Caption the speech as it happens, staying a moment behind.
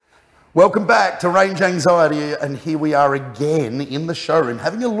Welcome back to Range Anxiety, and here we are again in the showroom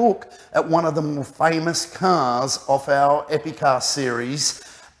having a look at one of the more famous cars off our Epicar series,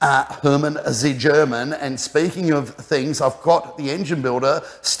 Hermann Z German. And speaking of things, I've got the engine builder,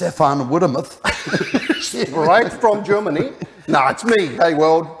 Stefan Wudermuth. Right from Germany. No, it's me. Hey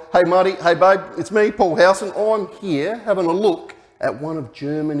world. Hey Marty. Hey babe. It's me, Paul Howson. I'm here having a look at one of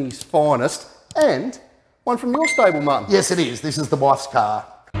Germany's finest and one from your stable, Martin. Yes, it is. This is the wife's car.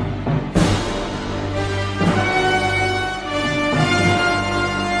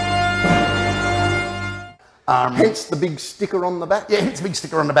 Hence the big sticker on the back. Yeah, hence the big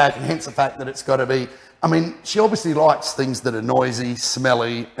sticker on the back, and hence the fact that it's got to be, I mean, she obviously likes things that are noisy,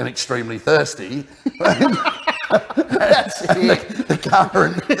 smelly, and extremely thirsty. That's it. The car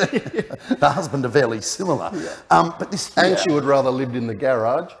and the husband are fairly similar. Yeah. But this, and she would rather lived in the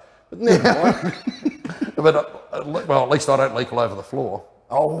garage. But never mind. But, well, at least I don't leak all over the floor.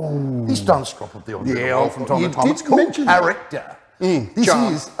 Oh. This does drop of the odd from time to time. did It's called mention that. character. This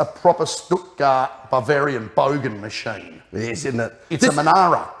is a proper Stuttgart Bavarian Bogen machine. Yes, isn't it? It's a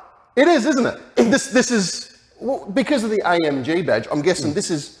Monara. It is, isn't it? This is, well, because of the AMG badge, I'm guessing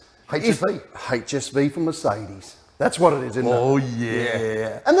this is HSV. HSV for Mercedes. That's what it is, isn't it? Oh,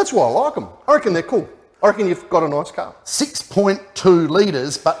 yeah. And that's why I like them. I reckon they're cool. I reckon you've got a nice car. 6.2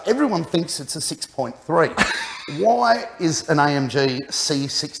 litres, but everyone thinks it's a 6.3. Why is an AMG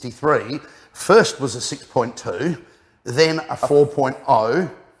C63? First was a 6.2, then a 4.0.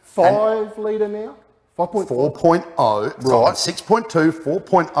 5 litre now? 5.4? 4.0, Right. 6.2,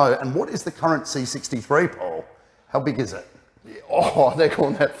 4.0. And what is the current C63, Paul? How big is it? Oh, they're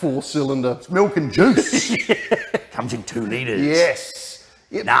calling that 4-cylinder. It's milk and juice. Comes in 2 litres. Yes.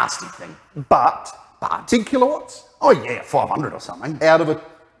 Yep. Nasty thing. But big kilowatts Oh, yeah, 500 or something. out of a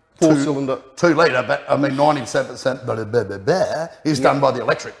 4-cylinder. 2 litre, but I mean 97% is done by the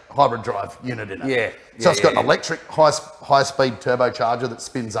electric hybrid drive unit in it. Yeah. So it's got an electric high speed turbocharger that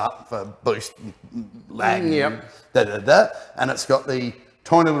spins up for boost, lag, and it's got the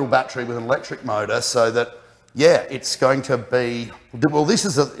tiny little battery with an electric motor, so that it's going to be, well, this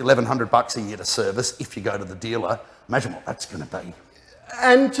is $1,100 a year to service if you go to the dealer. Imagine what that's going to be.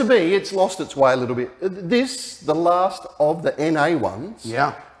 And to me, it's lost its way a little bit. This, the last of the NA ones.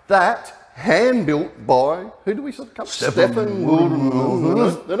 Yeah. That hand-built by, who do we sort of come? Stefan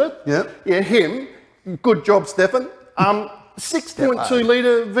Wudermuth. Yeah. Yeah, him. Good job, Stefan. 6.2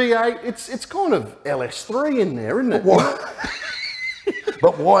 litre V8. It's kind of LS3 in there, isn't it?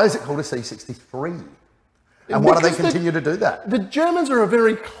 But why is it called a C63? And why do they continue to do that? The Germans are a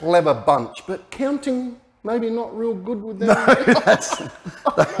very clever bunch, but counting maybe not real good with them. No, I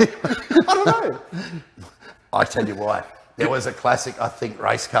don't know. I tell you why. There was a classic, I think,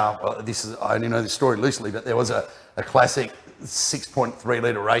 race car. Well, I only know the story loosely, but there was a classic 6.3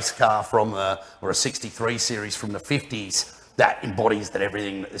 litre race car or a 63 series from the 50s that embodies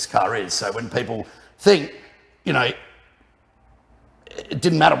everything that this car is. So when people think, it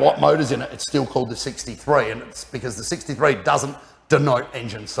didn't matter what motor's in it, it's still called the 63, and it's because the 63 doesn't denote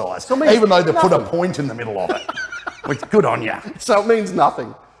engine size, even though they put a point in the middle of it. Which, good on you. So it means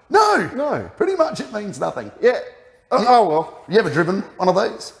nothing. No. Pretty much it means nothing. Yeah. Oh, well. You ever driven one of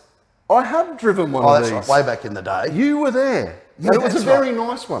these? I have driven one of these. That's right, way back in the day. You were there. Yeah, and it was a very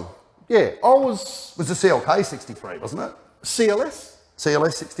nice one. Yeah, I was... It was the CLK 63, wasn't it? CLS?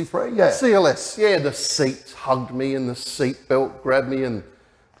 CLS 63, yeah. CLS, yeah, the seats hugged me and the seat belt grabbed me and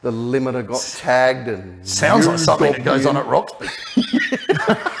the limiter got tagged and... Sounds like something that goes on at Roxby.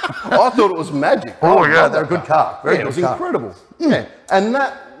 I thought it was magic. Oh, yeah, they're a good car. Very good it was car. incredible. Yeah, and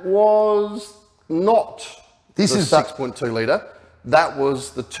that was not the 6.2 litre. That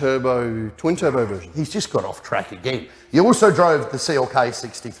was the twin turbo version. He's just got off track again. You also drove the CLK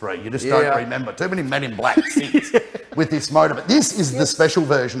 63. You just don't remember. Too many Men in Black seats with this motor. But this is the special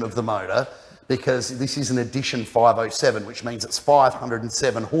version of the motor, because this is an edition 507, which means it's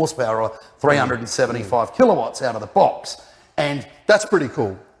 507 horsepower or 375 kilowatts out of the box. And that's pretty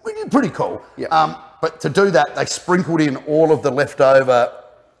cool. Pretty cool. Yeah. But to do that, they sprinkled in all of the leftover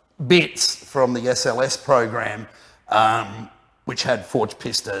bits from the SLS program, which had forged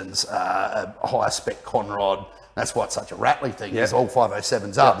pistons, a higher spec conrod. That's why it's such a rattly thing, because all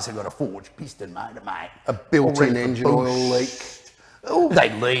 507s are, so you've got a forged piston motor, mate. A built-in engine oil leak. Oh, they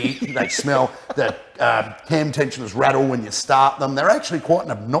leak, they smell, the cam tensioners rattle when you start them. They're actually quite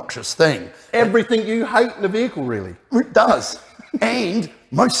an obnoxious thing. Everything you hate in a vehicle, really. It does. And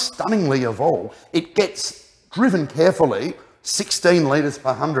most stunningly of all, it gets driven carefully, 16 litres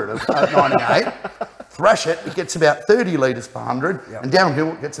per 100 of 98. Thrash it, it gets about 30 litres per 100, and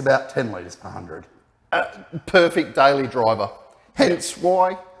downhill it gets about 10 litres per 100. Perfect daily driver. Hence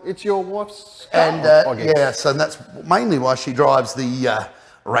why it's your wife's car, And I guess. yeah, so that's mainly why she drives the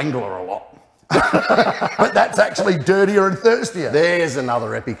Wrangler a lot. But that's actually dirtier and thirstier. There's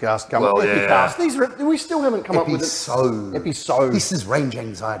another Epicast coming. Well, yeah. Epicast. We still haven't come up with it. Episode. This is Range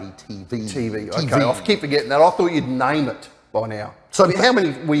Anxiety TV. TV. Okay, I keep forgetting that. I thought you'd name it by now. So- I mean, how many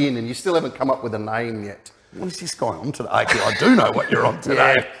are we in and you still haven't come up with a name yet? What is this guy on today? Actually, I do know what you're on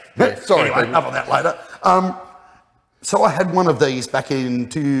today. Yeah, sorry, Anyway, people. enough of that later. So I had one of these back in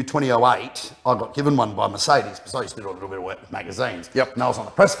 2008. I got given one by Mercedes because I used to do a little bit of work with magazines. Yep. And I was on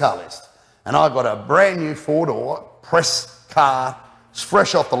the press car list. And I got a brand new four-door press car,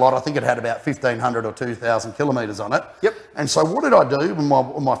 fresh off the lot. I think it had about 1,500 or 2,000 kilometres on it. Yep. And so what did I do in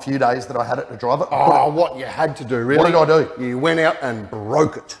my few days that I had it to drive it? What you had to do, really? What did I do? You went out and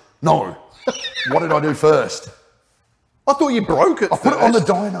broke it. No. What did I do first? I thought you broke it. I put it on the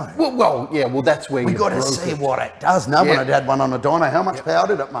dyno. Well, that's where We you got to broke see it. what it does. No one Yeah. had one on a dyno. How much power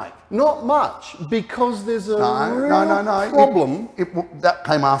did it make? Not much, because there's a real No. problem. That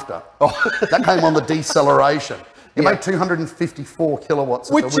came after. That came on the deceleration. It made 254 kilowatts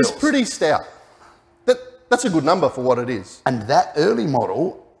at Which the is wheels. pretty stout. That's a good number for what it is. And that early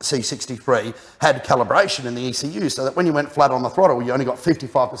model, C63, had calibration in the ECU so that when you went flat on the throttle, you only got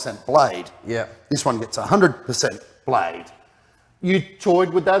 55% blade. Yeah. This one gets 100% blade. You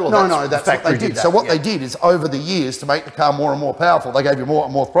toyed with that, or No, the that's what factory they did. So what they did is over the years to make the car more and more powerful, they gave you more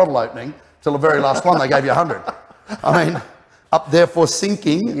and more throttle opening till the very last one they gave you 100. I mean, up there for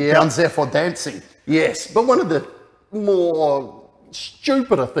sinking, down there for dancing. Yes, but one of the more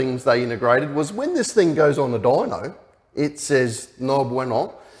stupider things they integrated was when this thing goes on a dyno, it says no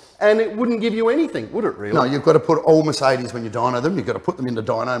bueno, and it wouldn't give you anything, would it really? No, you've got to put all Mercedes when you dyno them, you've got to put them into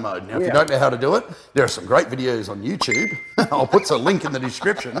dyno mode. Now, if you don't know how to do it, there are some great videos on YouTube. I'll put a link in the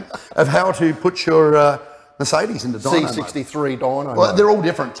description of how to put your Mercedes into dyno mode. C63 dyno. Well, mode. they're all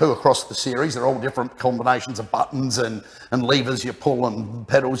different too across the series. They're all different combinations of buttons and levers you pull and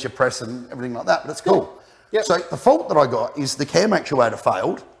pedals you press and everything like that, but it's cool. Yep. So the fault that I got is the cam actuator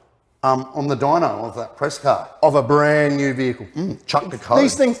failed on the dyno of that press car. Of a brand new vehicle. Chucked the code.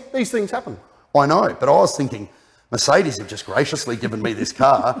 These things happen. I know, but I was thinking, Mercedes have just graciously given me this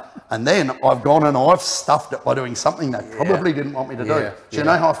car, and then I've gone and I've stuffed it by doing something they probably didn't want me to do. Yeah, Do you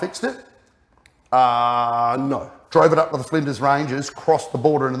know how I fixed it? No. Drove it up to the Flinders Ranges, crossed the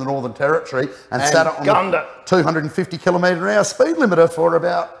border into the Northern Territory, and sat it on gunned the it. 250 kilometre an hour speed limiter for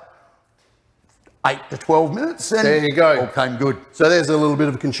about 8 to 12 minutes. And There you go. all came good. So there's a little bit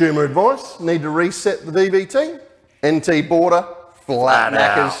of consumer advice. Need to reset the VVT. NT border, flat Flat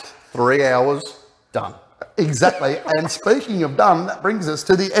knackers, out. 3 hours, done. Exactly. And speaking of done, that brings us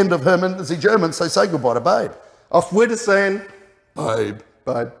to the end of Herman the German. So say goodbye to Babe. Auf Wiedersehen, Babe.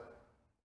 babe.